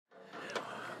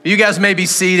You guys may be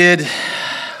seated.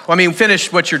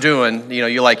 Finish what you're doing.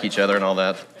 You like each other and all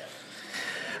that.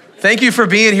 Thank you for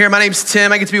being here. My name's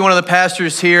Tim. I get to be one of the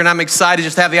pastors here, and I'm excited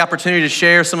just to have the opportunity to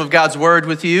share some of God's word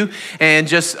with you and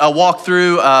just walk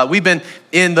through. We've been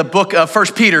in the book of 1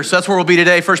 Peter, so that's where we'll be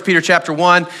today. 1 Peter chapter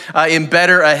 1, in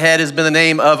Better Ahead has been the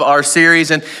name of our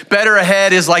series. And better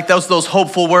ahead is like those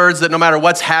hopeful words that no matter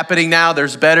what's happening now,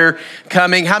 there's better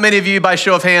coming. How many of you, by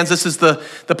show of hands, this is the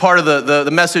part of the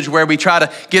message where we try to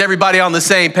get everybody on the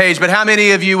same page, but how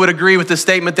many of you would agree with the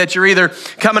statement that you're either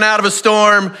coming out of a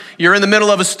storm, you're in the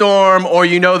middle of a storm, or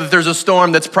you know that there's a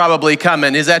storm that's probably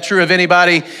coming? Is that true of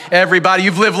anybody? Everybody?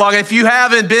 You've lived long. If you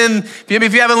haven't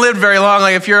lived very long,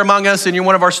 like if you're among us and you're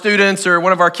one of our students or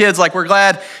one of our kids, like we're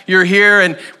glad you're here,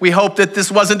 and we hope that this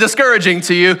wasn't discouraging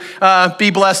to you. Be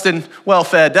blessed and well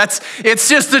fed. It's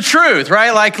just the truth,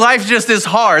 right? Like life just is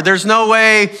hard. There's no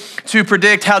way to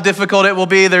predict how difficult it will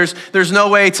be. There's no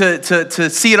way to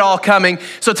see it all coming.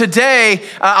 So today,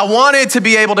 I wanted to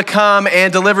be able to come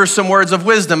and deliver some words of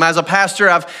wisdom. As a pastor,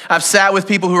 I've sat with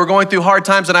people who are going through hard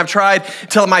times, and I've tried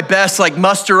to my best, like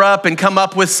muster up and come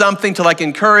up with something to like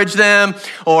encourage them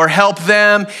or help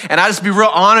them. And I just be real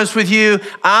honest with you,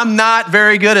 I'm not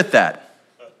very good at that.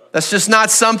 That's just not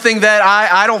something that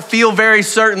I don't feel very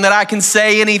certain that I can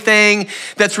say anything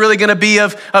that's really going to be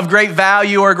of great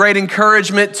value or great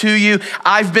encouragement to you.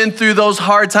 I've been through those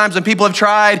hard times, and people have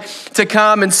tried to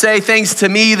come and say things to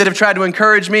me that have tried to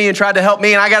encourage me and tried to help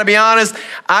me. And I got to be honest,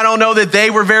 I don't know that they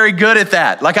were very good at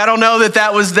that. Like, I don't know that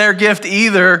that was their gift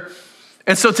either.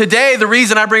 And so today, the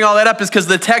reason I bring all that up is because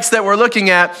the text that we're looking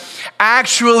at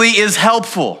actually is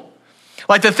helpful.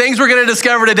 Like the things we're going to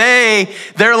discover today,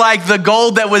 they're like the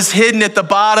gold that was hidden at the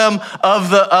bottom of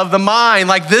the mine.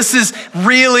 Like this is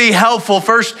really helpful.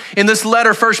 First, in this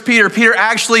letter, 1 Peter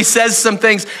actually says some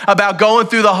things about going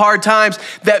through the hard times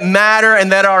that matter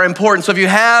and that are important. So if you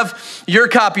have your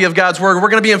copy of God's word, we're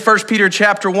going to be in 1 Peter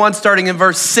chapter 1, starting in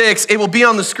verse 6. It will be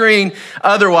on the screen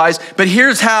otherwise. But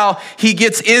here's how he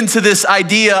gets into this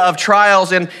idea of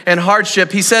trials and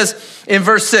hardship. He says in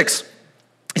verse 6,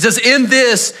 he says, in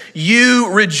this you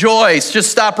rejoice.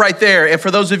 Just stop right there. And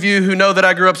for those of you who know that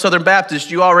I grew up Southern Baptist,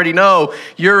 you already know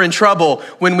you're in trouble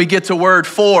when we get to word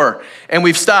 4 and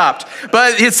we've stopped.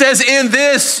 But it says, in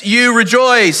this you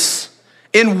rejoice.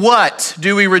 In what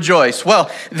do we rejoice? Well,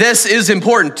 this is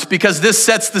important because this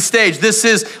sets the stage. This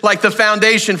is like the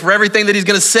foundation for everything that he's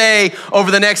going to say over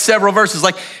the next several verses.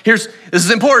 Like, this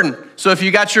is important. So if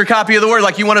you got your copy of the word,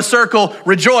 like you want to circle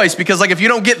rejoice, because like if you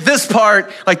don't get this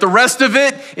part, like the rest of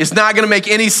it is not going to make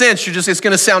any sense. It's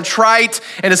going to sound trite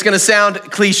and it's going to sound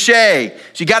cliche.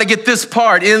 So you got to get this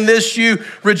part. In this you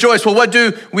rejoice. Well, what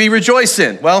do we rejoice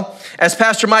in? Well, as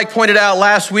Pastor Mike pointed out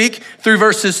last week through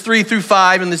verses 3 through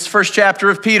 5 in this first chapter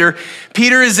of Peter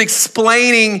is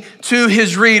explaining to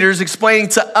his readers, explaining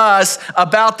to us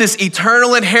about this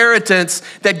eternal inheritance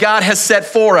that God has set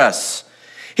for us.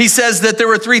 He says that there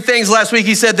were 3 things last week.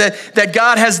 He said that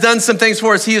God has done some things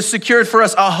for us. He has secured for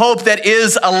us a hope that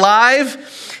is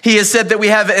alive. He has said that we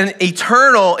have an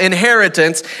eternal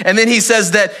inheritance. And then he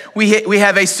says that we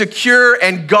have a secure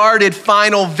and guarded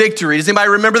final victory. Does anybody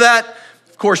remember that?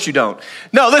 Of course you don't.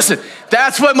 No, listen,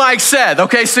 that's what Mike said.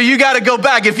 Okay, so you got to go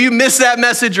back. If you missed that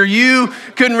message or you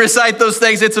couldn't recite those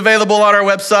things, it's available on our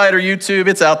website or YouTube.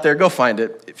 It's out there. Go find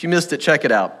it. If you missed it, check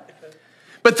it out.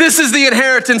 But this is the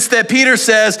inheritance that Peter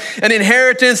says, an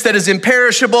inheritance that is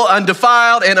imperishable,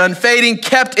 undefiled, and unfading,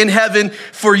 kept in heaven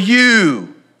for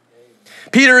you.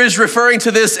 Peter is referring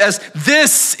to this as,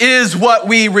 this is what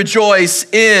we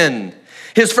rejoice in.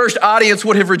 His first audience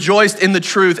would have rejoiced in the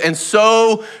truth, and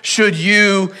so should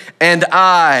you and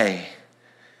I.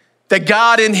 That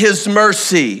God in his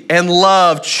mercy and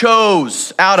love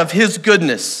chose out of his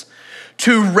goodness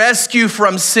to rescue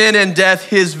from sin and death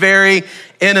his very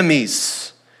enemies.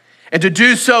 And to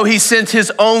do so, he sent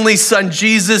his only son,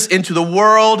 Jesus, into the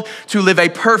world to live a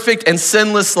perfect and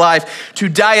sinless life, to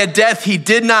die a death he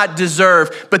did not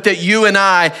deserve, but that you and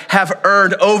I have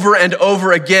earned over and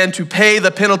over again to pay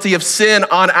the penalty of sin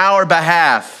on our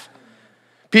behalf.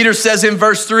 Peter says in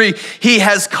verse 3, he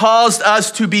has caused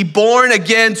us to be born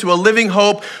again to a living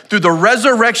hope through the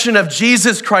resurrection of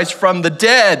Jesus Christ from the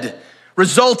dead,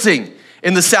 resulting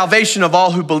in the salvation of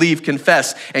all who believe,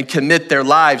 confess, and commit their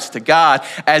lives to God.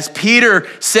 As Peter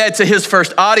said to his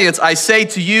first audience, I say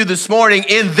to you this morning,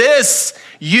 in this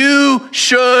you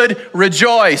should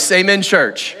rejoice. Amen,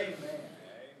 church. Amen.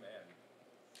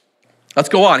 Let's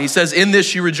go on. He says, in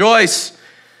this you rejoice,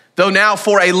 though now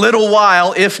for a little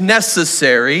while, if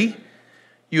necessary,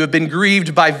 you have been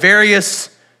grieved by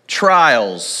various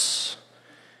trials.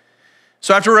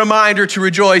 So after a reminder to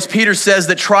rejoice, Peter says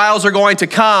that trials are going to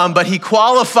come, but he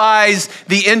qualifies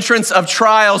the entrance of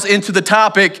trials into the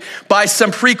topic by some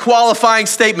pre-qualifying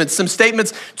statements,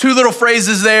 two little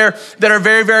phrases there that are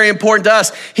very, very important to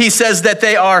us. He says that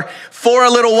they are for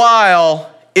a little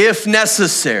while, if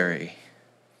necessary.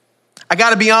 I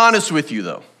got to be honest with you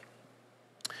though.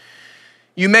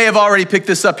 You may have already picked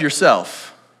this up yourself.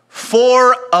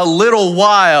 For a little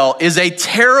while is a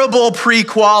terrible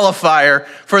pre-qualifier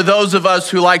for those of us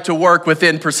who like to work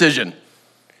within precision.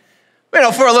 For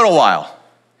a little while.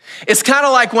 It's kind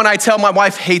of like when I tell my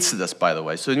wife hates this, by the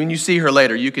way. So when you see her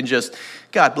later, you can just,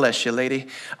 God bless you, lady.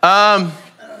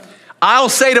 I'll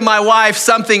say to my wife,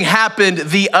 something happened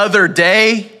the other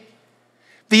day.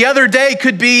 The other day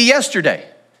could be yesterday.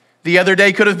 The other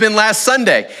day could have been last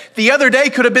Sunday. The other day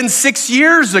could have been 6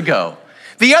 years ago.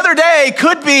 The other day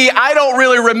could be, I don't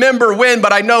really remember when,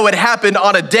 but I know it happened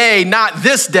on a day, not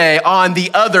this day, on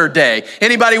the other day.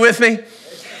 Anybody with me?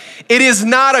 It is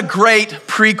not a great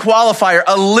pre-qualifier.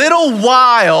 A little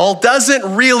while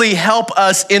doesn't really help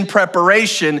us in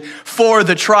preparation for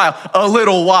the trial. A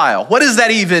little while. What does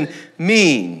that even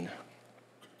mean?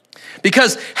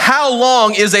 Because how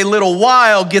long is a little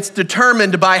while gets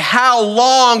determined by how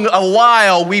long a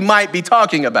while we might be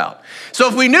talking about. So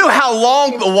if we knew how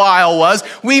long the while was,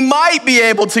 we might be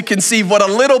able to conceive what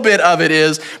a little bit of it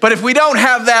is. But if we don't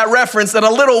have that reference, then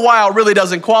a little while really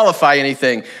doesn't qualify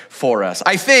anything for us.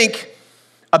 I think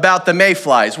about the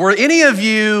mayflies. Were any of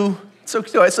you, so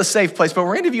it's a safe place, but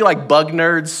were any of you like bug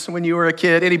nerds when you were a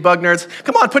kid? Any bug nerds?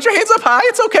 Come on, put your hands up high.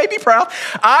 It's okay, be proud.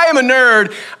 I am a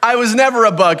nerd. I was never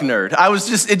a bug nerd. I was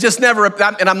a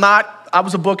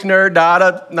book nerd,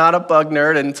 not a bug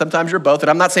nerd, and sometimes you're both. And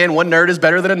I'm not saying one nerd is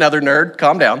better than another nerd.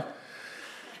 Calm down.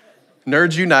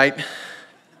 Nerds unite.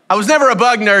 I was never a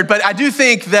bug nerd, but I do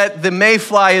think that the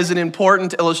mayfly is an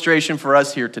important illustration for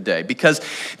us here today because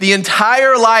the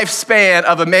entire lifespan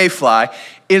of a mayfly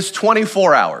is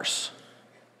 24 hours.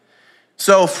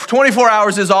 So 24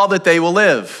 hours is all that they will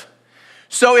live.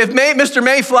 So if Mr.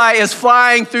 Mayfly is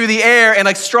flying through the air and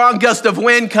a strong gust of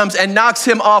wind comes and knocks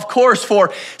him off course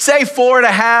for, say,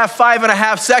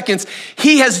 5.5 seconds,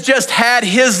 he has just had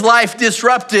his life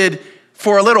disrupted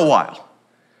for a little while.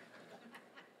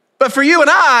 But for you and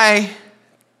I,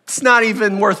 it's not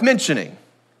even worth mentioning.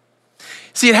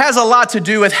 See, it has a lot to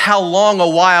do with how long a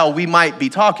while we might be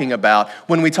talking about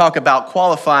when we talk about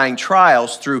qualifying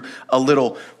trials through a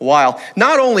little while.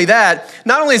 Not only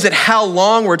is it how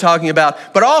long we're talking about,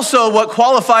 but also what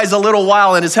qualifies a little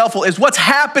while and is helpful is what's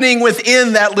happening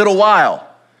within that little while.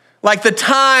 Like the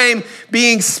time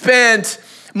being spent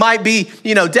might be,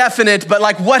 definite, but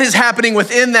like what is happening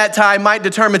within that time might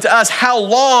determine to us how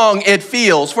long it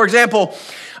feels. For example,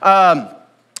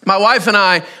 my wife and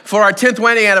I, for our 10th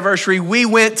wedding anniversary, we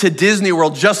went to Disney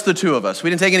World, just the two of us.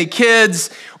 We didn't take any kids.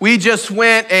 We just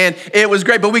went and it was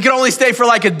great, but we could only stay for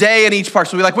like a day in each park.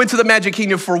 So we went to the Magic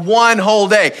Kingdom for one whole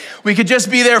day. We could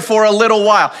just be there for a little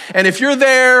while. And if you're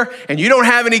there and you don't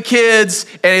have any kids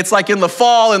and it's like in the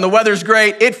fall and the weather's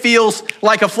great, it feels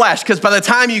like a flash. Because by the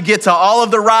time you get to all of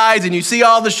the rides and you see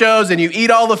all the shows and you eat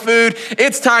all the food,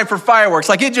 it's time for fireworks.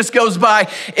 Like it just goes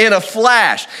by in a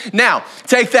flash. Now,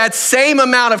 take that same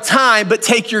amount of time, but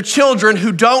take your children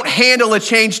who don't handle a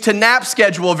change to nap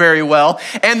schedule very well,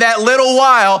 and that little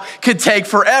while could take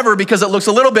forever because it looks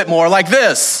a little bit more like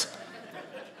this.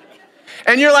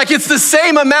 And you're like, it's the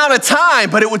same amount of time,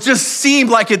 but it would just seem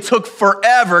like it took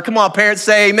forever. Come on, parents,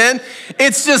 say amen.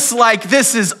 It's just like,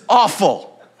 this is awful.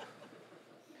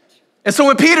 And so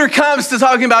when Peter comes to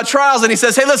talking about trials and he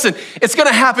says, hey, listen, it's going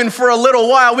to happen for a little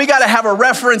while. We got to have a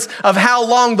reference of how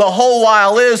long the whole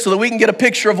while is so that we can get a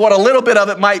picture of what a little bit of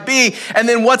it might be. And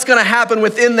then what's going to happen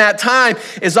within that time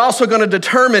is also going to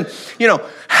determine,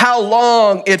 how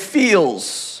long it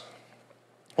feels.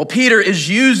 Well, Peter is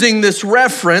using this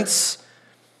reference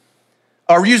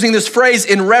or using this phrase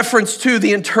in reference to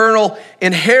the eternal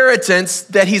inheritance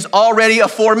that he's already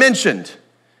aforementioned.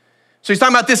 So he's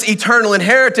talking about this eternal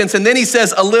inheritance, and then he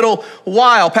says a little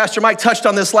while. Pastor Mike touched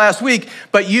on this last week,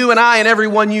 but you and I and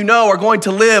everyone you know are going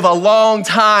to live a long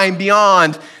time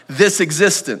beyond this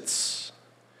existence.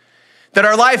 That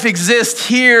our life exists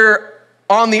here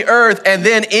on the earth and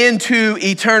then into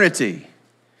eternity.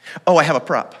 Oh, I have a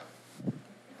prop.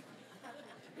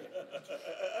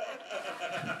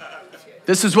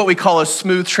 This is what we call a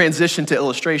smooth transition to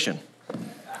illustration.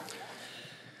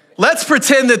 Let's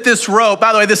pretend that this rope,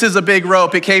 by the way, this is a big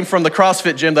rope. It came from the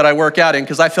CrossFit gym that I work out in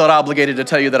because I felt obligated to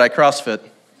tell you that I CrossFit.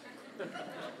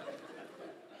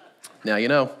 Now you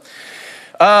know.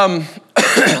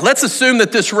 Let's assume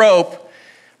that this rope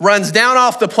runs down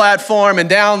off the platform and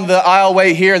down the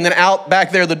aisleway here, and then out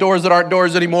back there, the doors that aren't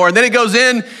doors anymore. And then it goes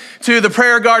in to the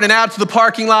prayer garden, out to the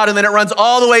parking lot, and then it runs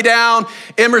all the way down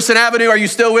Emerson Avenue. Are you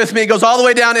still with me? It goes all the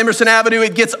way down Emerson Avenue.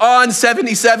 It gets on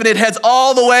 77. It heads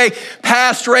all the way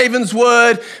past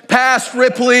Ravenswood, past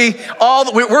Ripley.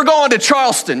 We're going to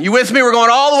Charleston. You with me? We're going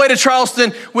all the way to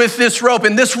Charleston with this rope.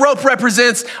 And this rope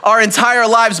represents our entire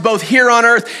lives, both here on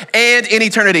earth and in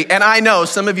eternity. And I know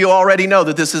some of you already know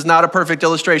that this is not a perfect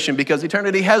illustration because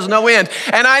eternity has no end.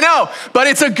 And I know, but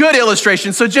it's a good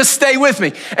illustration. So just stay with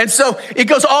me. And so it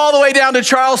goes all the way down to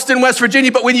Charleston, West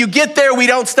Virginia. But when you get there, we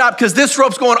don't stop because this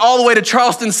rope's going all the way to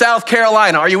Charleston, South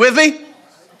Carolina. Are you with me?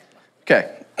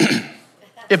 Okay.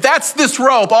 If that's this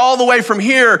rope all the way from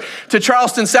here to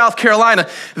Charleston, South Carolina,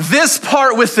 this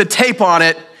part with the tape on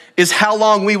it is how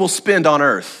long we will spend on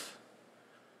earth.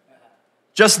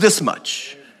 Just this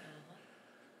much.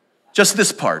 Just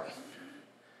this part.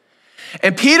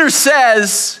 And Peter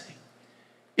says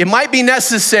it might be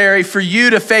necessary for you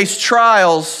to face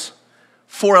trials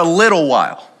for a little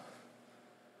while.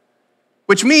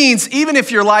 Which means even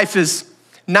if your life is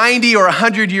 90 or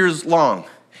 100 years long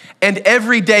and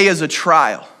every day is a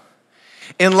trial,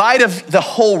 in light of the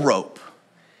whole rope,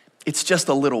 it's just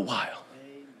a little while.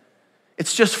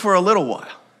 It's just for a little while.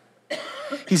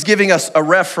 He's giving us a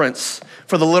reference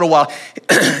for the little while.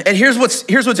 And here's what's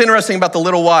interesting about the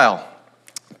little while.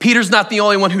 Peter's not the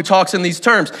only one who talks in these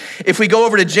terms. If we go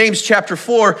over to James chapter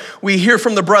 4, we hear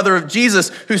from the brother of Jesus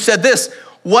who said this: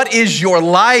 "What is your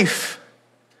life?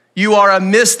 You are a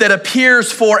mist that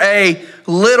appears for a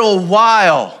little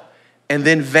while and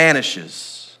then vanishes."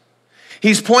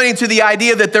 He's pointing to the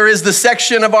idea that there is the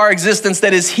section of our existence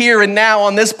that is here and now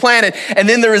on this planet, and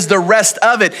then there is the rest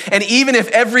of it. And even if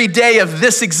every day of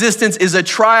this existence is a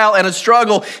trial and a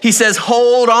struggle, he says,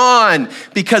 hold on,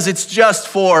 because it's just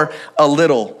for a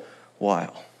little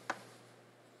while.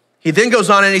 He then goes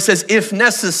on and he says, if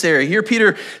necessary. Here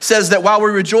Peter says that while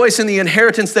we rejoice in the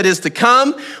inheritance that is to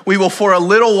come, we will for a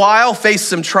little while face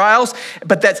some trials,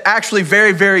 but that's actually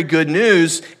very, very good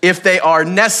news if they are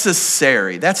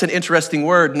necessary. That's an interesting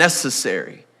word,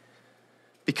 necessary.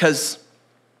 Because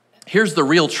here's the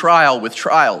real trial with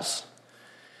trials.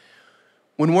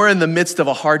 When we're in the midst of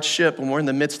a hardship, when we're in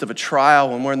the midst of a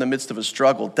trial, when we're in the midst of a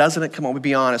struggle, doesn't it, come on, we'll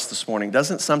be honest this morning,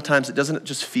 doesn't it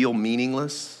just feel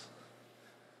meaningless?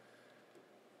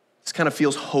 This kind of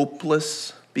feels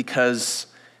hopeless because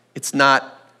it's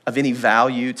not of any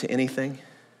value to anything.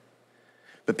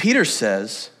 But Peter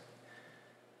says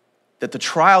that the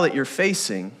trial that you're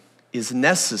facing is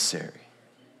necessary.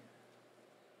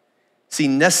 See,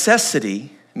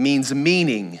 necessity means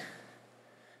meaning.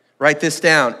 Write this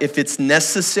down. If it's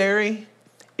necessary,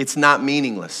 it's not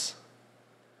meaningless.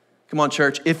 Come on,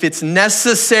 church. If it's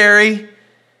necessary,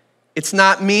 it's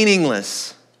not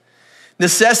meaningless.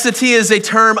 Necessity is a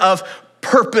term of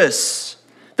purpose.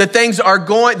 The things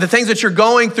that you're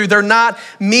going through, they're not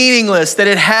meaningless, that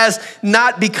it has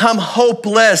not become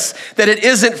hopeless, that it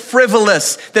isn't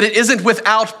frivolous, that it isn't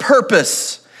without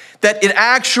purpose, that it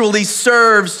actually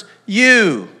serves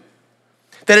you,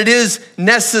 that it is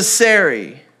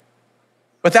necessary.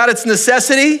 Without its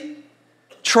necessity,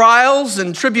 trials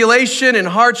and tribulation and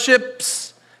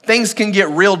hardships, things can get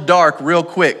real dark real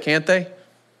quick, can't they?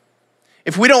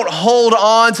 If we don't hold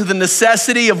on to the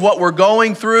necessity of what we're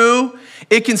going through,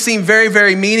 it can seem very,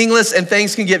 very meaningless and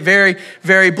things can get very,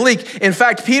 very bleak. In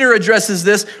fact, Peter addresses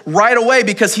this right away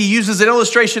because he uses an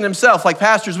illustration himself. Like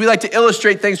pastors, we like to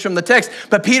illustrate things from the text,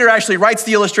 but Peter actually writes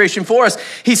the illustration for us.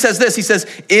 He says this, he says,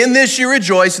 in this you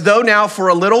rejoice, though now for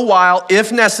a little while,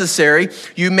 if necessary,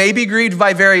 you may be grieved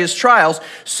by various trials,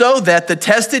 so that the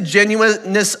tested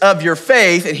genuineness of your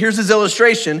faith, and here's his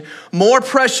illustration, more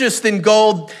precious than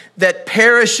gold that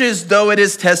perishes though it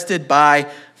is tested by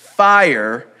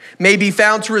fire, may be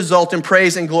found to result in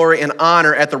praise and glory and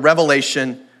honor at the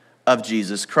revelation of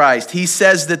Jesus Christ. He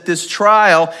says that this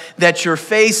trial that you're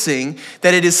facing,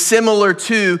 that it is similar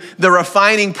to the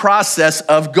refining process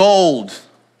of gold.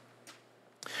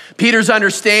 Peter's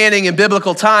understanding in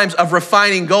biblical times of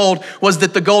refining gold was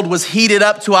that the gold was heated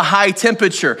up to a high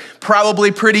temperature, probably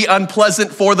pretty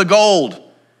unpleasant for the gold.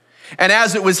 And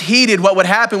as it was heated, what would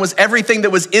happen was everything that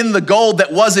was in the gold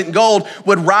that wasn't gold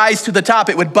would rise to the top.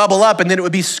 It would bubble up and then it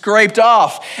would be scraped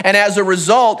off. And as a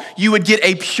result, you would get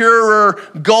a purer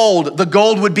gold. The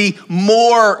gold would be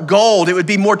more gold. It would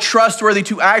be more trustworthy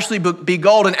to actually be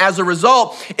gold. And as a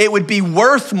result, it would be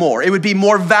worth more. It would be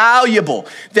more valuable.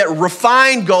 That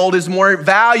refined gold is more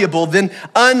valuable than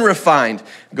unrefined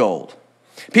gold.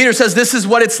 Peter says this is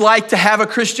what it's like to have a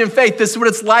Christian faith. This is what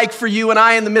it's like for you and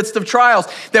I in the midst of trials.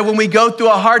 That when we go through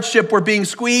a hardship, we're being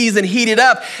squeezed and heated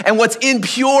up. And what's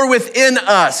impure within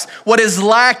us, what is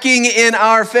lacking in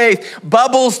our faith,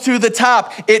 bubbles to the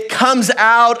top. It comes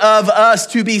out of us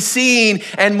to be seen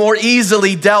and more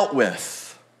easily dealt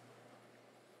with.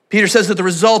 Peter says that the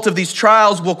result of these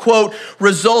trials will, quote,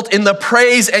 result in the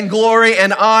praise and glory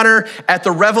and honor at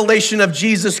the revelation of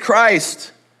Jesus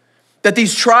Christ. That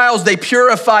these trials, they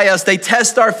purify us, they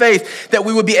test our faith, that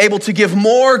we would be able to give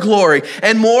more glory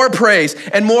and more praise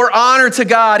and more honor to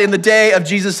God in the day of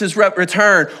Jesus'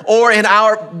 return, or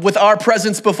with our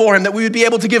presence before him, that we would be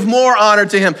able to give more honor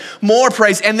to him, more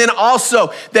praise, and then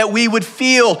also that we would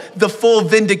feel the full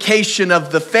vindication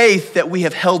of the faith that we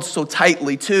have held so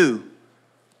tightly to.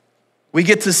 We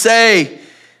get to say,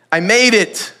 I made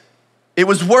it. It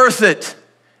was worth it.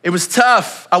 It was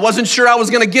tough. I wasn't sure I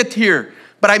was gonna get here,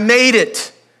 but I made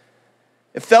it.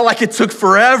 It felt like it took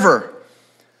forever,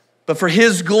 but for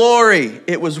his glory,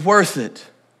 it was worth it.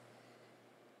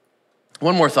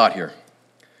 One more thought here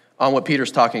on what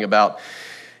Peter's talking about,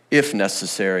 if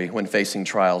necessary, when facing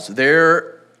trials.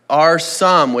 There are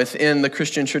some within the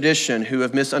Christian tradition who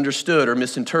have misunderstood or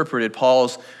misinterpreted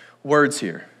Paul's words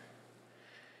here.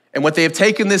 And what they have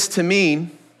taken this to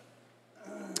mean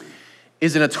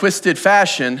is in a twisted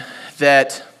fashion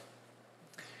that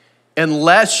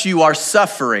unless you are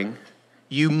suffering,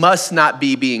 you must not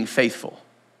be being faithful.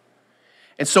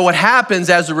 And so what happens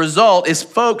as a result is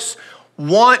folks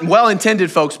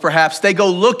well-intended folks perhaps, they go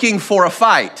looking for a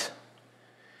fight.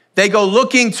 They go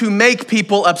looking to make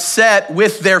people upset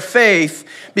with their faith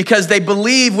because they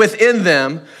believe within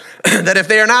them that if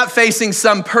they are not facing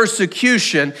some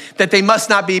persecution, that they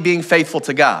must not be being faithful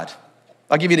to God.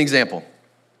 I'll give you an example.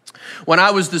 When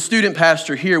I was the student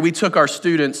pastor here, we took our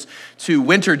students to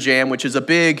Winter Jam, which is a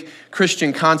big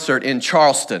Christian concert in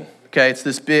Charleston. Okay, it's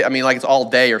this big, like it's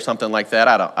all day or something like that.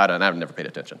 I've never paid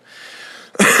attention.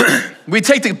 We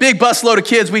take the big bus load of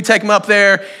kids, we take them up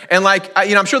there, and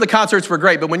I'm sure the concerts were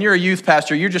great, but when you're a youth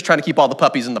pastor, you're just trying to keep all the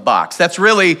puppies in the box. That's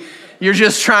really, you're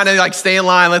just trying to stay in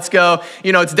line, let's go.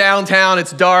 It's downtown,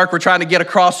 it's dark, we're trying to get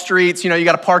across streets, you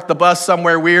got to park the bus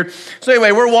somewhere weird. So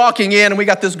anyway, we're walking in, and we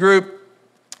got this group.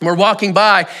 We're walking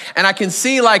by, and I can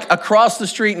see across the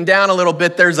street and down a little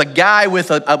bit, there's a guy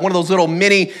with one of those little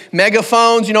mini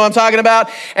megaphones, you know what I'm talking about?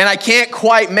 And I can't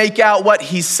quite make out what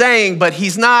he's saying, but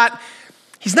he's not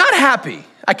happy.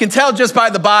 I can tell just by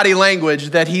the body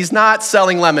language that he's not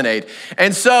selling lemonade.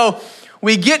 And so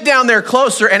we get down there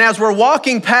closer, and as we're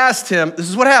walking past him, this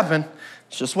is what happened.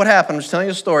 It's just what happened. I'm just telling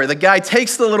you a story. The guy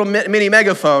takes the little mini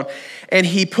megaphone, and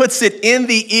he puts it in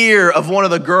the ear of one of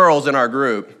the girls in our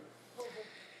group.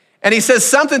 And he says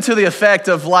something to the effect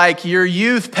of your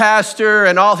youth pastor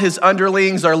and all his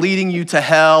underlings are leading you to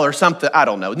hell or something. I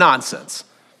don't know, nonsense.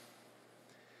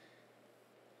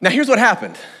 Now here's what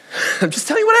happened. I'm just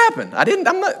telling you what happened.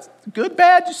 I'm not good,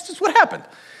 bad, just what happened.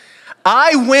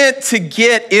 I went to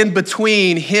get in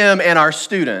between him and our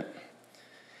student.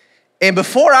 And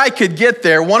before I could get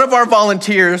there, one of our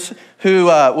volunteers who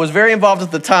was very involved at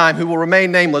the time, who will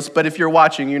remain nameless, but if you're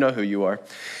watching, you know who you are.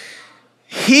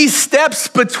 He steps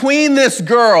between this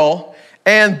girl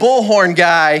and Bullhorn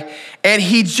guy, and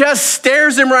he just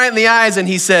stares him right in the eyes and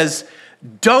he says,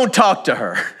 "Don't talk to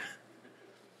her."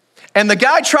 And the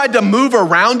guy tried to move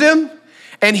around him,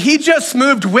 and he just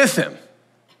moved with him.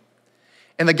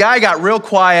 And the guy got real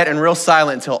quiet and real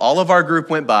silent until all of our group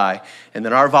went by, and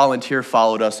then our volunteer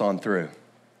followed us on through.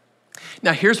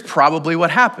 Now, here's probably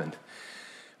what happened.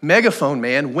 Megaphone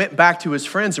man went back to his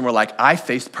friends and were like, "I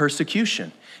faced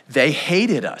persecution. They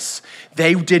hated us.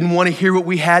 They didn't want to hear what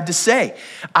we had to say.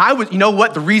 You know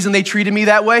what? The reason they treated me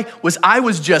that way was I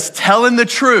was just telling the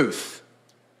truth."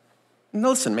 No,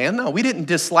 listen, man, no, we didn't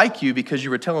dislike you because you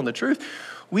were telling the truth.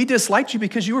 We disliked you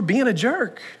because you were being a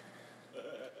jerk.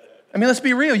 Let's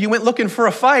be real. You went looking for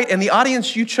a fight, and the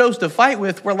audience you chose to fight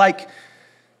with were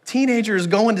teenagers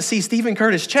going to see Stephen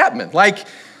Curtis Chapman.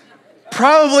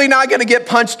 Probably not going to get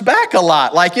punched back a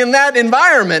lot. In that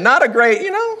environment, not a great,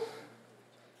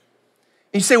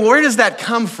 And you say, well, where does that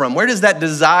come from? Where does that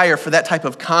desire for that type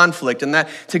of conflict and that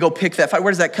to go pick that fight,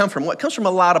 where does that come from? Well, it comes from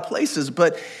a lot of places,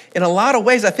 but in a lot of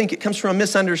ways, I think it comes from a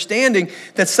misunderstanding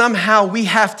that somehow we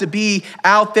have to be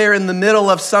out there in the middle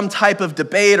of some type of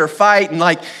debate or fight, and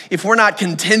if we're not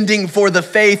contending for the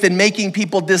faith and making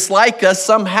people dislike us,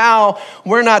 somehow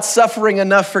we're not suffering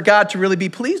enough for God to really be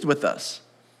pleased with us.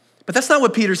 But that's not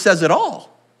what Peter says at all.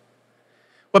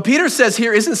 What Peter says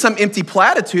here isn't some empty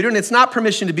platitude, and it's not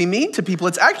permission to be mean to people.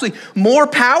 It's actually more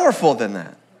powerful than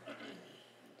that.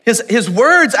 His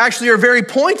words actually are very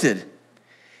pointed.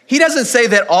 He doesn't say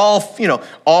that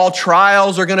all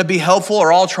trials are going to be helpful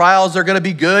or all trials are going to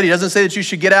be good. He doesn't say that you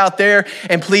should get out there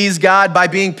and please God by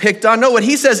being picked on. No, what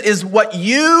he says is what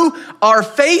you are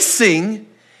facing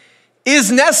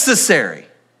is necessary.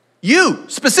 You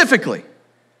specifically.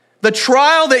 The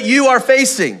trial that you are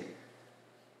facing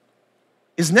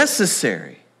is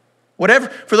necessary. Whatever,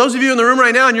 for those of you in the room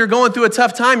right now and you're going through a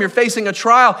tough time, you're facing a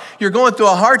trial, you're going through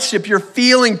a hardship, you're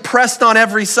feeling pressed on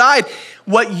every side,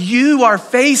 what you are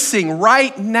facing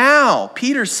right now,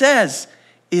 Peter says,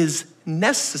 is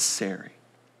necessary.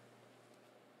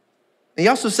 He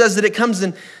also says that it comes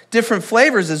in different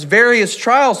flavors as various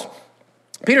trials.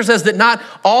 Peter says that not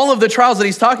all of the trials that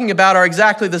he's talking about are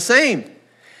exactly the same.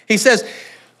 He says,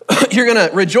 you're going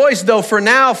to rejoice, though, for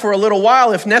now, for a little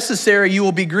while, if necessary, you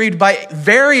will be grieved by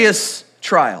various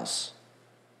trials.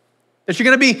 That you're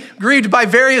going to be grieved by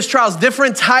various trials,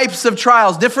 different types of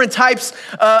trials, different types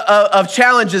of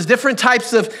challenges, different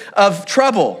types of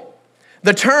trouble.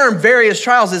 The term various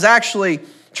trials is actually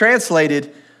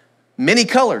translated many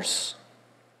colors.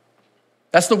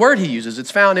 That's the word he uses. It's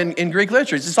found in Greek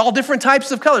literature. It's just all different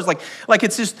types of colors. Like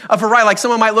it's just a variety. Like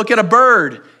someone might look at a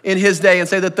bird in his day and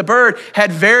say that the bird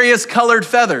had various colored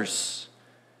feathers.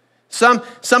 He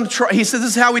says this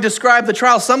is how we describe the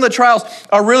trials. Some of the trials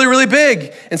are really, really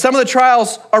big, and some of the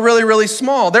trials are really, really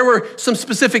small. There were some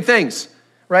specific things,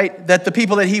 right, that the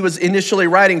people that he was initially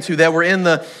writing to that were in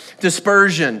the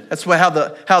dispersion. That's how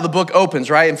the book opens,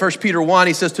 right? In 1 Peter 1,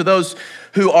 he says, to those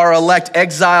who are elect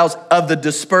exiles of the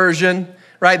dispersion,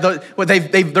 right?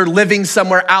 They're living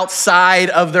somewhere outside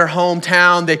of their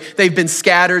hometown. They've been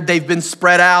scattered. They've been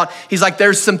spread out. He's like,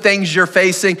 there's some things you're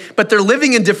facing, but they're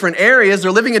living in different areas.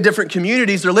 They're living in different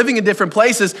communities. They're living in different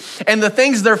places. And the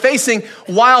things they're facing,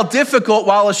 while difficult,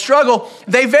 while a struggle,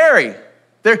 they vary.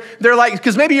 They're like,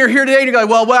 because maybe you're here today and you're like,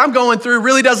 well, what I'm going through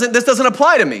this doesn't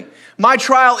apply to me. My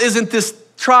trial isn't this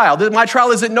trial. My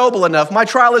trial isn't noble enough. My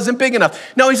trial isn't big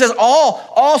enough. No, he says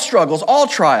all struggles, all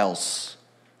trials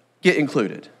get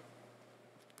included.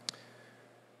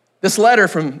 This letter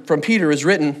from Peter is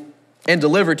written and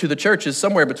delivered to the churches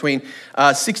somewhere between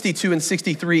 62 and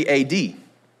 63 AD.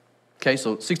 Okay,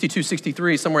 so 62,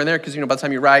 63, somewhere in there, because by the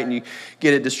time you write and you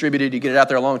get it distributed, you get it out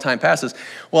there, a long time passes.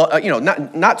 Well,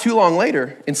 not too long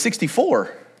later, in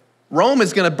 64, Rome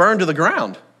is going to burn to the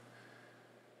ground.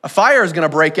 A fire is going to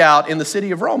break out in the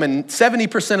city of Rome, and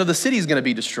 70% of the city is going to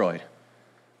be destroyed.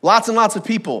 Lots and lots of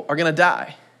people are going to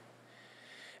die.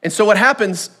 And so what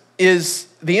happens is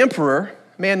the emperor,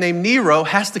 a man named Nero,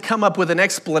 has to come up with an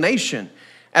explanation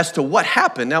as to what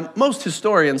happened. Now, most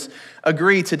historians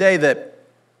agree today that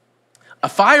a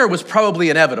fire was probably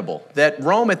inevitable, that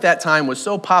Rome at that time was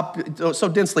so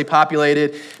densely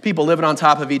populated, people living on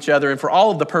top of each other, and for all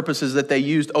of the purposes that they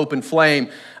used open flame,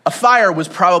 a fire was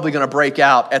probably going to break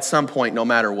out at some point no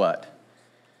matter what.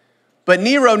 But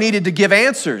Nero needed to give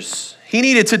answers. He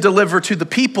needed to deliver to the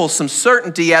people some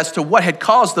certainty as to what had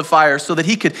caused the fire so that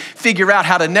he could figure out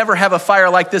how to never have a fire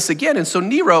like this again. And so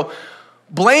Nero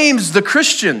blames the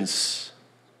Christians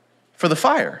for the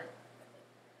fire.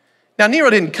 Now, Nero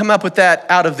didn't come up with that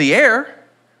out of the air.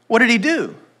 What did he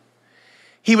do?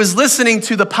 He was listening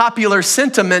to the popular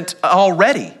sentiment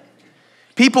already.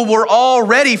 People were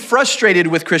already frustrated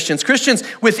with Christians. Christians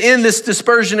within this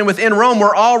dispersion and within Rome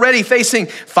were already facing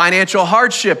financial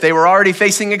hardship. They were already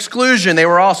facing exclusion. They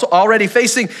were also already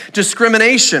facing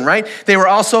discrimination, right? They were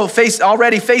also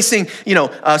already facing,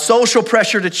 social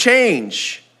pressure to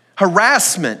change,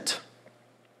 harassment.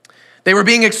 They were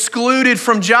being excluded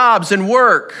from jobs and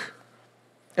work.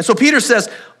 And so Peter says,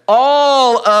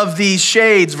 all of these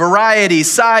shades,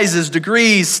 varieties, sizes,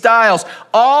 degrees, styles,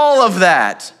 all of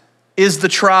that is the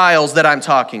trials that I'm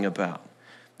talking about.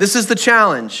 This is the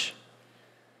challenge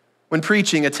when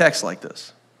preaching a text like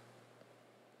this.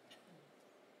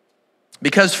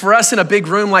 Because for us in a big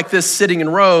room like this, sitting in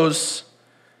rows,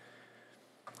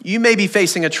 you may be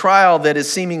facing a trial that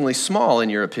is seemingly small in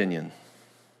your opinion.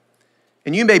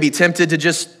 And you may be tempted to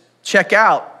just check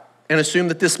out and assume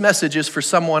that this message is for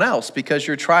someone else because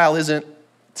your trial isn't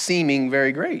seeming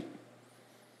very great.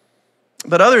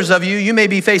 But others of you may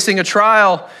be facing a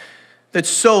trial that's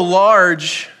so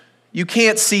large, you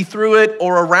can't see through it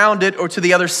or around it or to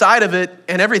the other side of it,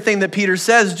 and everything that Peter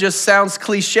says just sounds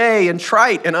cliche and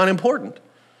trite and unimportant.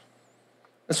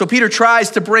 And so Peter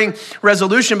tries to bring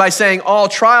resolution by saying all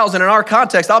trials, and in our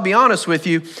context, I'll be honest with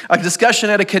you, a discussion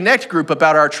at a Connect group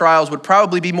about our trials would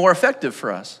probably be more effective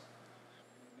for us.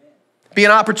 Be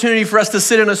an opportunity for us to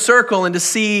sit in a circle and to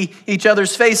see each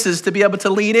other's faces, to be able to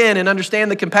lean in and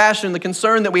understand the compassion, the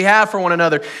concern that we have for one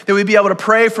another, that we be able to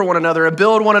pray for one another and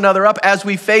build one another up as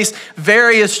we face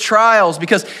various trials.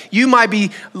 Because you might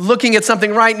be looking at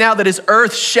something right now that is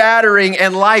earth-shattering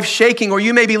and life-shaking, or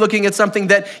you may be looking at something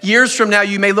that years from now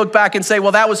you may look back and say,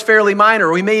 well, that was fairly minor,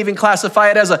 or we may even classify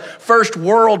it as a first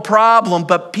world problem.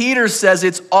 But Peter says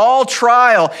it's all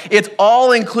trial, it's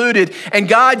all included, and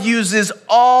God uses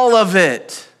all of it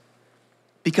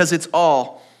because it's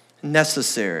all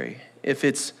necessary. If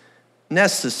it's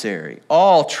necessary,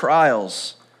 all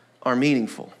trials are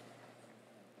meaningful.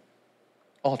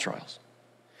 All trials.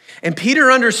 And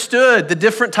Peter understood the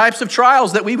different types of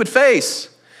trials that we would face.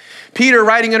 Peter,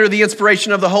 writing under the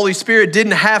inspiration of the Holy Spirit,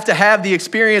 didn't have to have the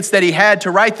experience that he had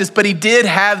to write this, but he did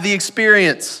have the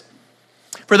experience.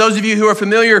 For those of you who are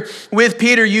familiar with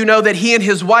Peter, you know that he and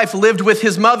his wife lived with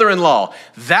his mother-in-law.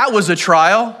 That was a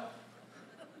trial.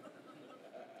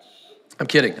 I'm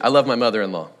kidding. I love my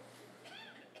mother-in-law.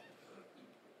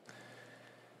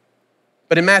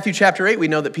 But in Matthew chapter 8, we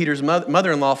know that Peter's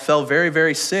mother-in-law fell very,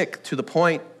 very sick to the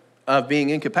point of being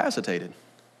incapacitated.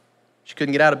 She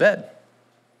couldn't get out of bed.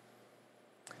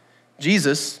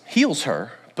 Jesus heals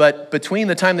her, but between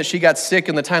the time that she got sick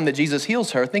and the time that Jesus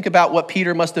heals her, think about what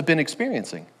Peter must have been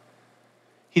experiencing.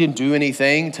 He didn't do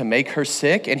anything to make her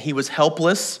sick, and he was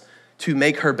helpless to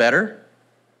make her better.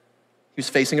 He was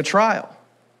facing a trial.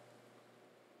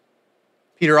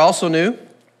 Peter also knew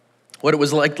what it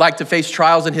was like to face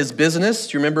trials in his business.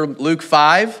 Do you remember Luke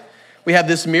 5? We have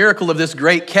this miracle of this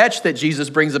great catch that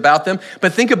Jesus brings about them.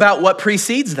 But think about what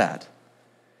precedes that.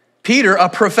 Peter, a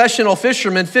professional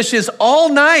fisherman, fishes all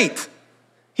night.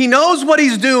 He knows what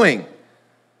he's doing.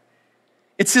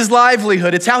 It's his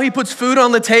livelihood. It's how he puts food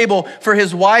on the table for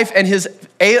his wife and his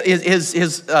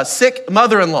sick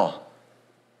mother-in-law.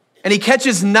 And he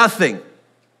catches nothing.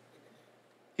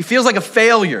 He feels like a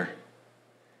failure.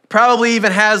 Probably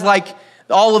even has like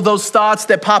all of those thoughts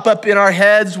that pop up in our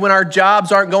heads when our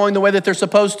jobs aren't going the way that they're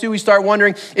supposed to. We start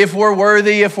wondering if we're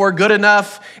worthy, if we're good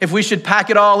enough, if we should pack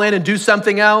it all in and do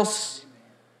something else.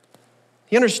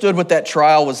 He understood what that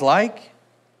trial was like.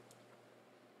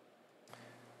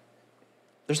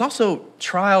 There's also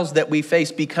trials that we face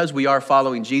because we are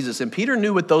following Jesus. And Peter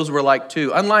knew what those were like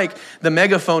too. Unlike the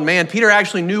megaphone man, Peter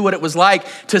actually knew what it was like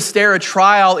to stare a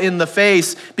trial in the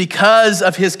face because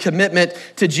of his commitment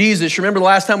to Jesus. Remember the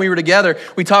last time we were together,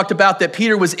 we talked about that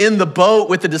Peter was in the boat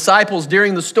with the disciples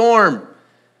during the storm.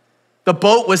 The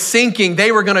boat was sinking.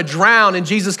 They were going to drown, and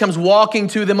Jesus comes walking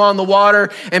to them on the water,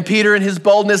 and Peter in his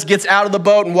boldness gets out of the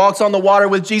boat and walks on the water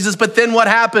with Jesus. But then what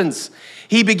happens?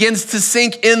 He begins to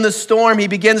sink in the storm. He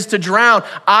begins to drown.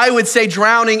 I would say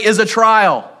drowning is a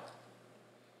trial.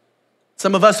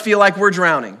 Some of us feel like we're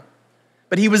drowning,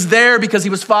 but he was there because he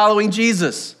was following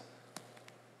Jesus.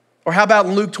 Or how about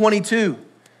in Luke 22,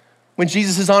 when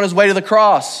Jesus is on his way to the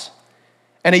cross,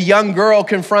 and a young girl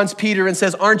confronts Peter and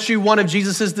says, "Aren't you one of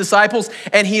Jesus' disciples?"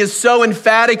 And he is so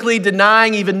emphatically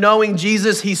denying even knowing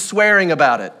Jesus, he's swearing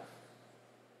about it.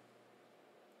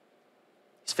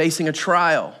 He's facing a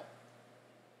trial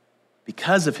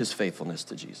because of his faithfulness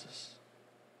to Jesus.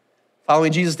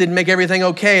 Following Jesus didn't make everything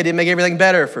okay. It didn't make everything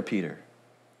better for Peter.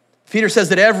 Peter says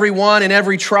that everyone in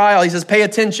every trial, he says, pay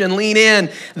attention, lean in.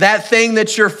 That thing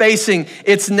that you're facing,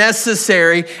 it's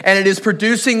necessary, and it is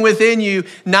producing within you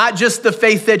not just the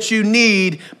faith that you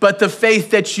need, but the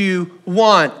faith that you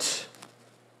want.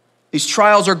 These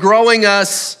trials are growing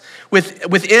us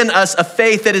within us a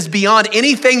faith that is beyond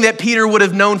anything that Peter would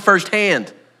have known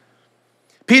firsthand.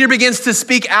 Peter begins to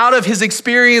speak out of his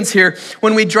experience here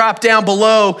when we drop down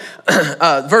below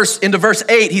into verse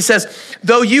 8. He says,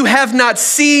 though you have not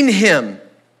seen him,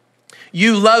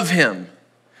 you love him.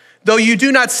 Though you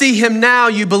do not see him now,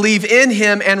 you believe in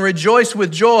him and rejoice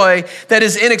with joy that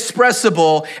is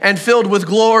inexpressible and filled with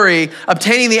glory,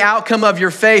 obtaining the outcome of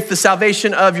your faith, the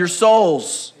salvation of your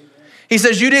souls. He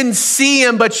says, you didn't see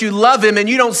him, but you love him, and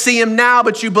you don't see him now,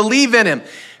 but you believe in him.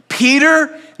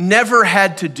 Peter never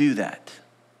had to do that.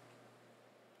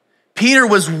 Peter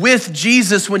was with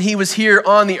Jesus when he was here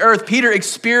on the earth. Peter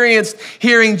experienced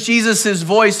hearing Jesus'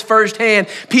 voice firsthand.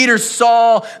 Peter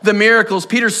saw the miracles.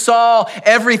 Peter saw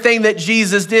everything that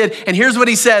Jesus did. And here's what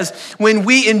he says: when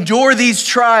we endure these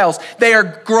trials, they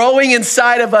are growing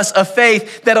inside of us a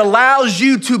faith that allows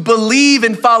you to believe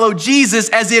and follow Jesus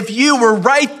as if you were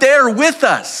right there with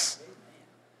us.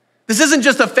 This isn't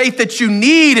just a faith that you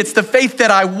need, it's the faith that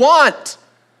I want.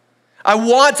 I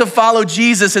want to follow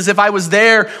Jesus as if I was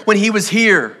there when he was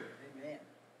here. Amen.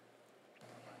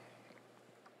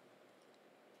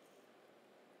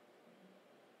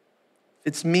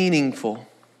 It's meaningful.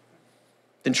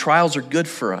 then trials are good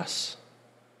for us.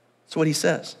 That's what he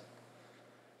says.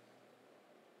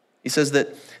 He says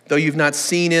that though you've not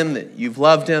seen him, that you've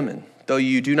loved him, and though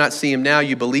you do not see him now,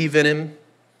 you believe in him.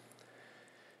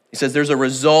 He says there's a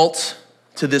result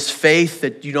to this faith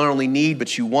that you not only need,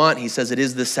 but you want. He says it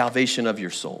is the salvation of your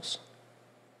souls.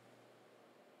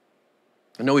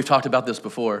 I know we've talked about this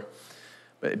before,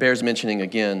 but it bears mentioning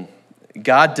again.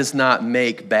 God does not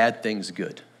make bad things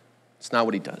good. It's not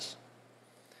what he does.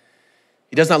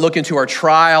 He does not look into our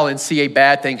trial and see a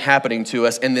bad thing happening to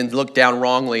us and then look down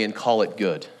wrongly and call it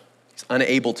good. He's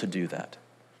unable to do that.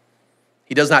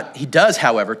 He does,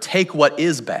 however, take what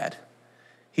is bad.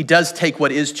 He does take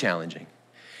what is challenging,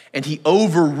 and he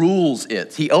overrules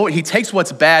it. He takes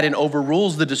what's bad and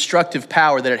overrules the destructive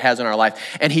power that it has in our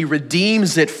life, and he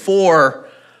redeems it for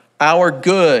our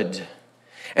good.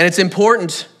 And it's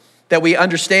important that we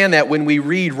understand that when we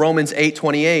read Romans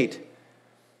 8:28,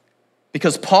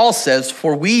 because Paul says,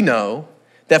 "For we know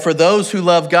that for those who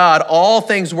love God, all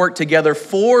things work together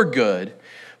for good,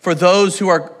 for those who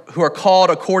are called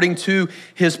according to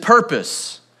his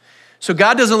purpose." So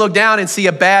God doesn't look down and see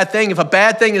a bad thing. If a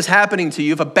bad thing is happening to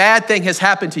you, if a bad thing has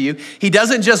happened to you, he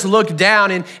doesn't just look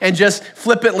down and just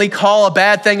flippantly call a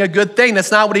bad thing a good thing. That's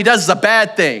not what he does. It's a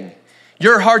bad thing.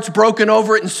 Your heart's broken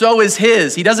over it, and so is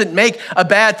his. He doesn't make a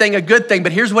bad thing a good thing,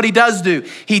 but here's what he does do.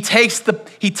 He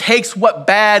takes what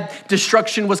bad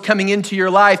destruction was coming into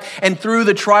your life, and through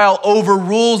the trial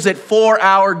overrules it for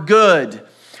our good.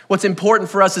 What's important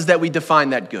for us is that we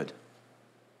define that good.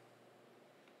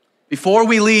 Before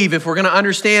we leave, if we're going to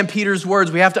understand Peter's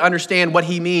words, we have to understand what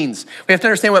he means. We have to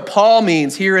understand what Paul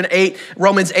means here in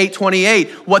Romans 8:28,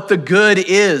 what the good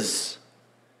is.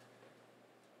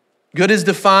 Good is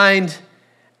defined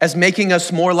as making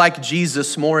us more like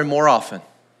Jesus more and more often.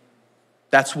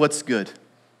 That's what's good.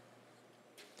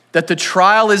 That the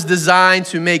trial is designed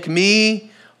to make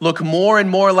me look more and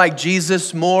more like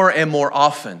Jesus more and more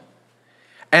often.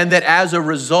 And that as a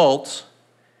result,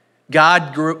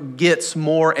 God gets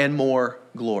more and more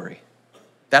glory.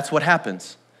 That's what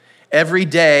happens. Every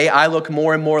day, I look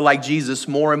more and more like Jesus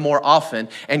more and more often,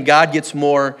 and God gets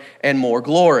more and more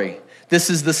glory. This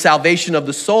is the salvation of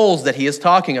the souls that he is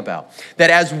talking about. That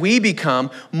as we become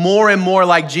more and more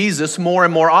like Jesus more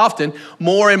and more often,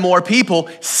 more and more people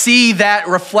see that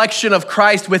reflection of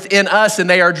Christ within us, and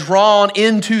they are drawn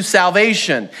into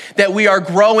salvation. That we are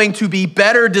growing to be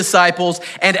better disciples,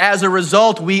 and as a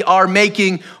result, we are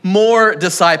making more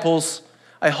disciples.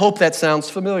 I hope that sounds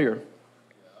familiar.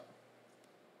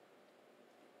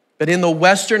 But in the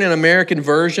Western and American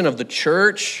version of the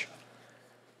church,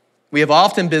 we have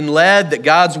often been led that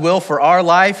God's will for our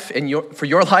life and for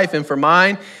your life and for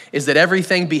mine is that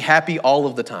everything be happy all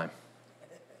of the time.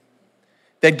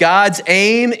 That God's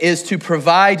aim is to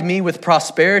provide me with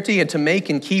prosperity and to make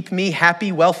and keep me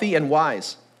happy, wealthy, and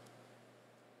wise.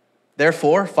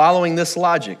 Therefore, following this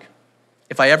logic,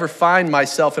 if I ever find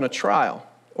myself in a trial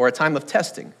or a time of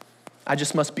testing, I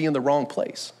just must be in the wrong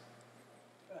place.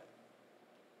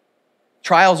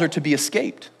 Trials are to be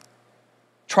escaped.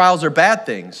 Trials are bad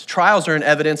things. Trials are an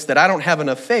evidence that I don't have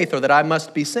enough faith or that I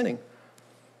must be sinning.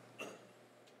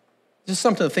 Just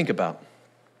something to think about.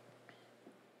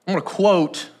 I'm going to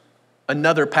quote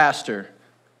another pastor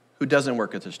who doesn't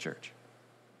work at this church.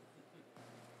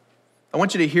 I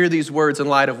want you to hear these words in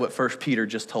light of what Peter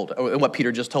just told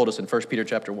us in 1 Peter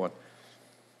chapter 1.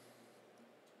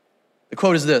 The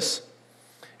quote is this: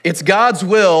 "It's God's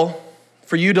will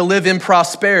for you to live in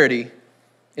prosperity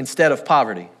instead of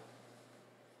poverty."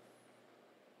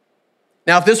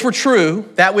 Now, if this were true,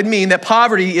 that would mean that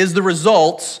poverty is the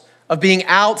result of being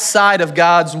outside of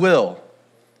God's will.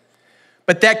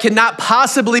 But that cannot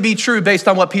possibly be true based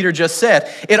on what Peter just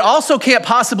said. It also can't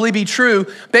possibly be true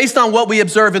based on what we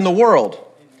observe in the world.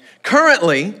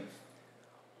 Currently,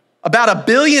 about 1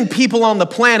 billion people on the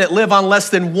planet live on less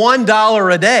than $1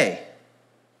 a day.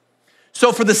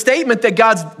 So for the statement that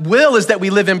God's will is that we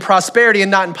live in prosperity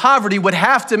and not in poverty would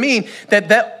have to mean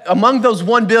that among those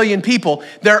 1 billion people,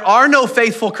 there are no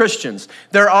faithful Christians.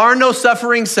 There are no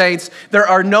suffering saints. There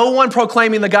are no one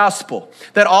proclaiming the gospel.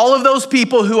 That all of those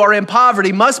people who are in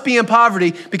poverty must be in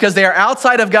poverty because they are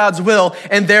outside of God's will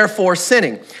and therefore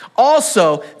sinning.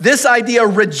 Also, this idea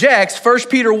rejects 1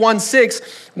 Peter 1:6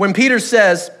 when Peter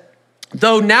says,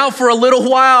 "Though now for a little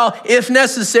while, if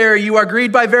necessary, you are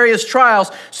grieved by various trials,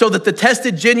 so that the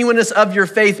tested genuineness of your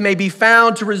faith may be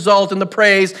found to result in the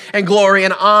praise and glory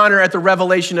and honor at the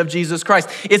revelation of Jesus Christ."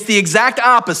 It's the exact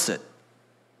opposite.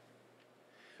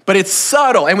 But it's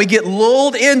subtle, and we get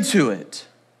lulled into it.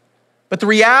 But the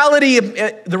reality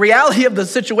of the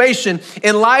situation,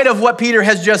 in light of what Peter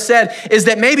has just said, is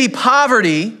that maybe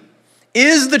poverty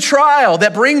Is the trial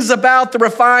that brings about the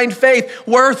refined faith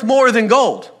worth more than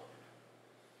gold?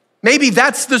 Maybe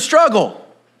that's the struggle,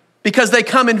 because they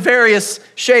come in various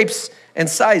shapes and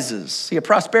sizes. See, a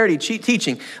prosperity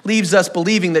teaching leaves us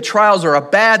believing that trials are a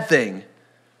bad thing.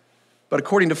 But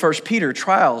according to 1 Peter,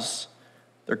 trials,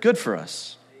 they're good for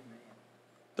us.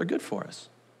 They're good for us.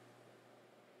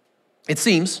 It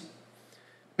seems,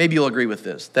 maybe you'll agree with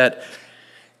this, that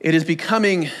it is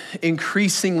becoming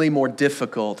increasingly more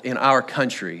difficult in our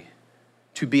country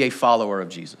to be a follower of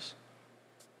Jesus.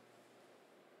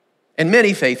 And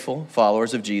many faithful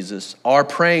followers of Jesus are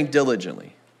praying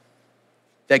diligently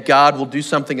that God will do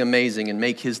something amazing and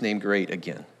make his name great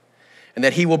again, and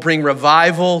that he will bring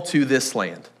revival to this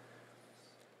land.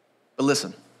 But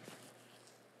listen,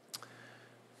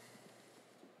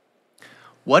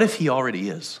 what if he already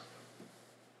is?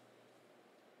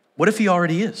 What if he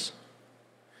already is?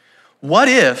 What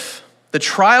if the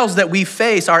trials that we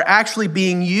face are actually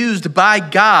being used by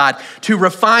God to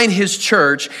refine his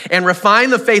church and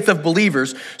refine the faith of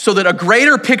believers so that a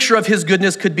greater picture of his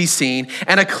goodness could be seen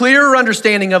and a clearer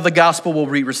understanding of the gospel will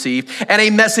be received and a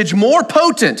message more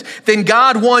potent than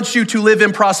God wants you to live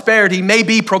in prosperity may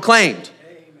be proclaimed?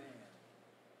 Amen.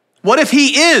 What if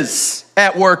he is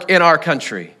at work in our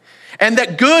country? And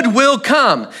that good will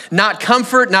come, not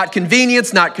comfort, not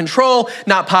convenience, not control,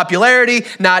 not popularity,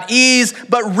 not ease,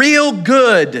 but real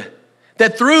good.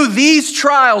 That through these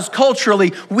trials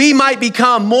culturally, we might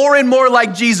become more and more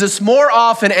like Jesus more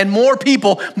often, and more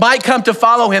people might come to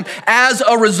follow him as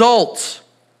a result.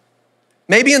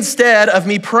 Maybe instead of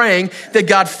me praying that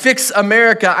God fix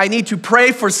America, I need to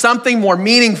pray for something more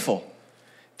meaningful.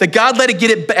 That God let it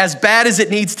get as bad as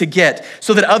it needs to get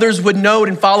so that others would know it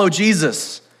and follow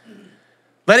Jesus.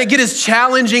 Let it get as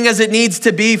challenging as it needs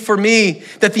to be for me,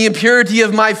 that the impurity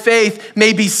of my faith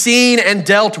may be seen and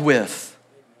dealt with.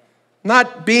 I'm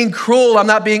not being cruel. I'm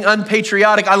not being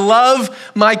unpatriotic. I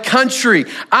love my country.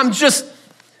 I'm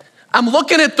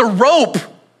looking at the rope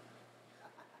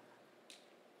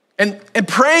and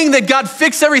praying that God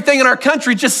fix everything in our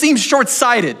country just seems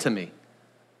short-sighted to me.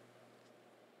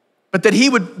 But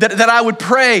that I would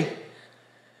pray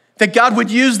that God would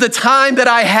use the time that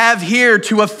I have here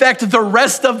to affect the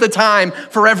rest of the time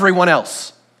for everyone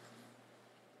else.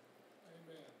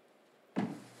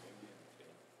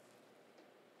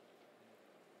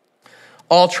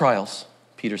 All trials,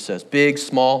 Peter says, big,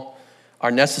 small,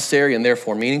 are necessary and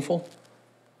therefore meaningful.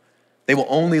 They will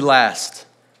only last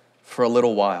for a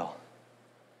little while,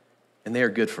 and they are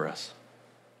good for us.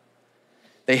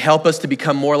 They help us to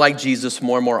become more like Jesus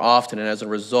more and more often, and as a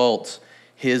result,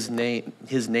 his name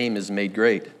is made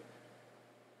great.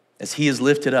 As he is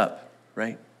lifted up,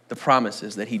 right? The promise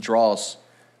is that he draws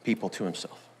people to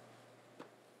himself.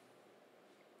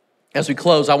 As we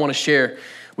close, I want to share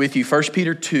with you 1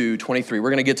 Peter 2:23.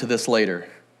 We're going to get to this later,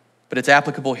 but it's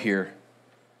applicable here.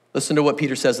 Listen to what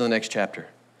Peter says in the next chapter.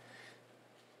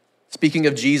 Speaking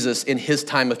of Jesus in his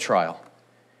time of trial,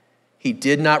 he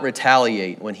did not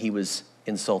retaliate when he was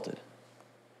insulted,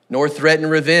 nor threaten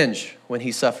revenge when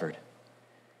he suffered.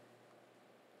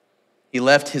 He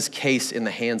left his case in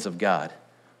the hands of God,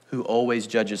 who always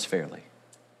judges fairly.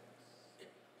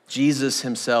 Jesus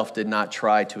himself did not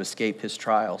try to escape his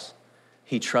trials.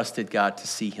 He trusted God to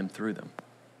see him through them.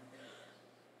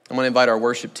 I'm going to invite our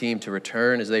worship team to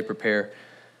return as they prepare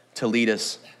to lead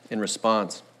us in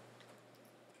response.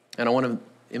 And I want to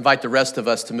invite the rest of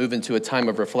us to move into a time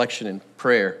of reflection and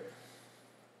prayer.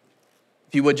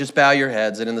 If you would just bow your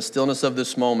heads, and in the stillness of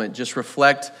this moment, just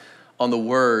reflect on the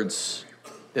words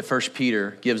that 1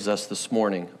 Peter gives us this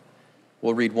morning.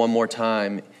 We'll read one more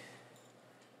time.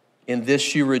 In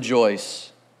this you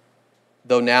rejoice,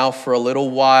 though now for a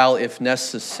little while, if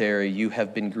necessary, you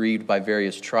have been grieved by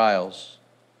various trials,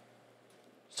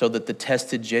 so that the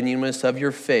tested genuineness of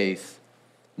your faith,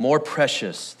 more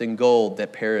precious than gold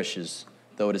that perishes,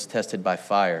 though it is tested by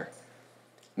fire,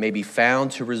 may be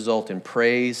found to result in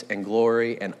praise and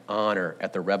glory and honor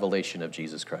at the revelation of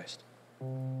Jesus Christ.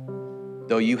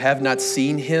 Though you have not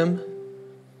seen him,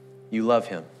 you love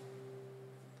him.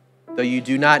 Though you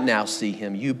do not now see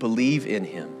him, you believe in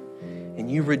him,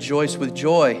 and you rejoice with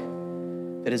joy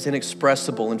that is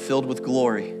inexpressible and filled with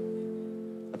glory,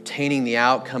 obtaining the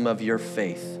outcome of your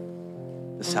faith,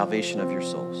 the salvation of your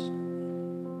souls.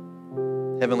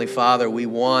 Heavenly Father, we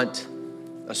want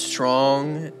a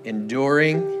strong,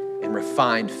 enduring, and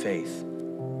refined faith.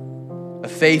 A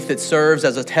faith that serves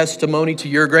as a testimony to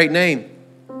your great name.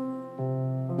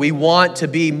 We want to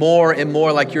be more and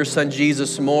more like your son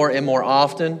Jesus more and more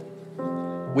often.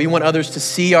 We want others to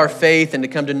see our faith and to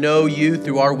come to know you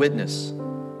through our witness.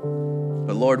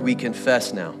 But Lord, we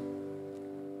confess now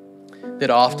that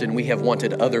often we have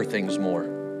wanted other things more.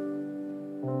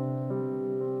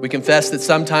 We confess that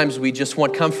sometimes we just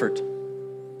want comfort.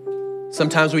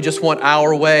 Sometimes we just want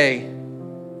our way.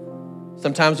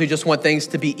 Sometimes we just want things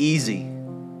to be easy.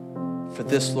 For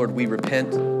this, Lord, we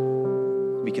repent,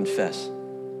 we confess.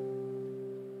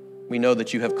 We know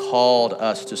that you have called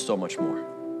us to so much more.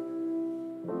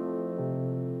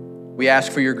 We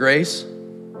ask for your grace.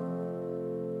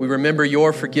 We remember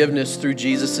your forgiveness through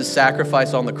Jesus'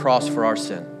 sacrifice on the cross for our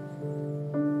sin.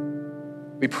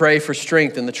 We pray for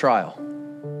strength in the trial.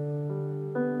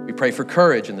 We pray for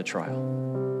courage in the trial.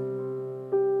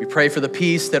 We pray for the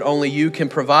peace that only you can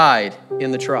provide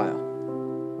in the trial.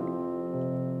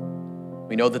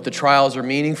 We know that the trials are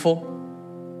meaningful.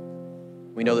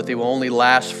 We know that they will only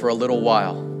last for a little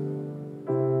while.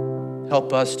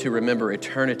 Help us to remember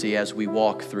eternity as we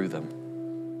walk through them.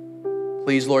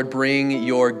 Please, Lord, bring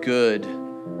your good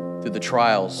through the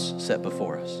trials set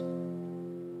before us.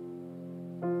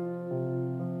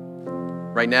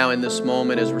 Right now in this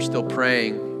moment, as we're still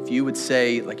praying, if you would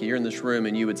say, like you're in this room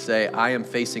and you would say, I am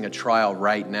facing a trial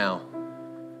right now,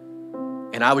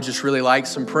 and I would just really like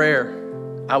some prayer,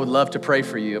 I would love to pray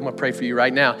for you. I'm going to pray for you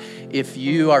right now. If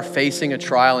you are facing a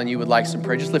trial and you would like some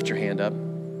prayer, just lift your hand up.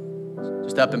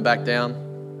 Just up and back down.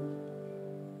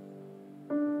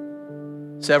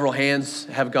 Several hands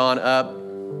have gone up.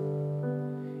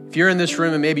 If you're in this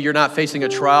room and maybe you're not facing a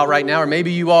trial right now, or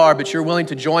maybe you are, but you're willing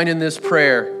to join in this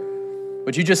prayer,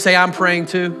 would you just say, I'm praying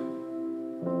too?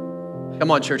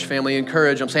 Come on, church family,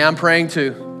 encourage them. Say, I'm praying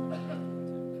too.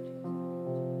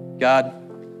 God,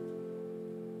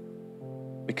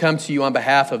 we come to you on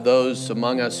behalf of those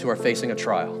among us who are facing a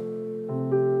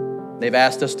trial. They've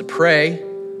asked us to pray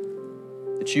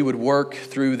that you would work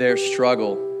through their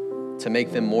struggle to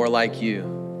make them more like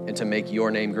you and to make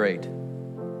your name great.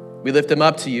 We lift them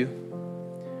up to you.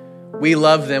 We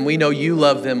love them. We know you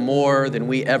love them more than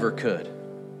we ever could.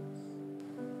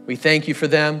 We thank you for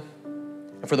them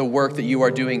and for the work that you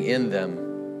are doing in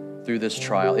them through this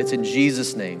trial. It's in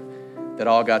Jesus' name that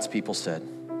all God's people said,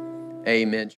 amen.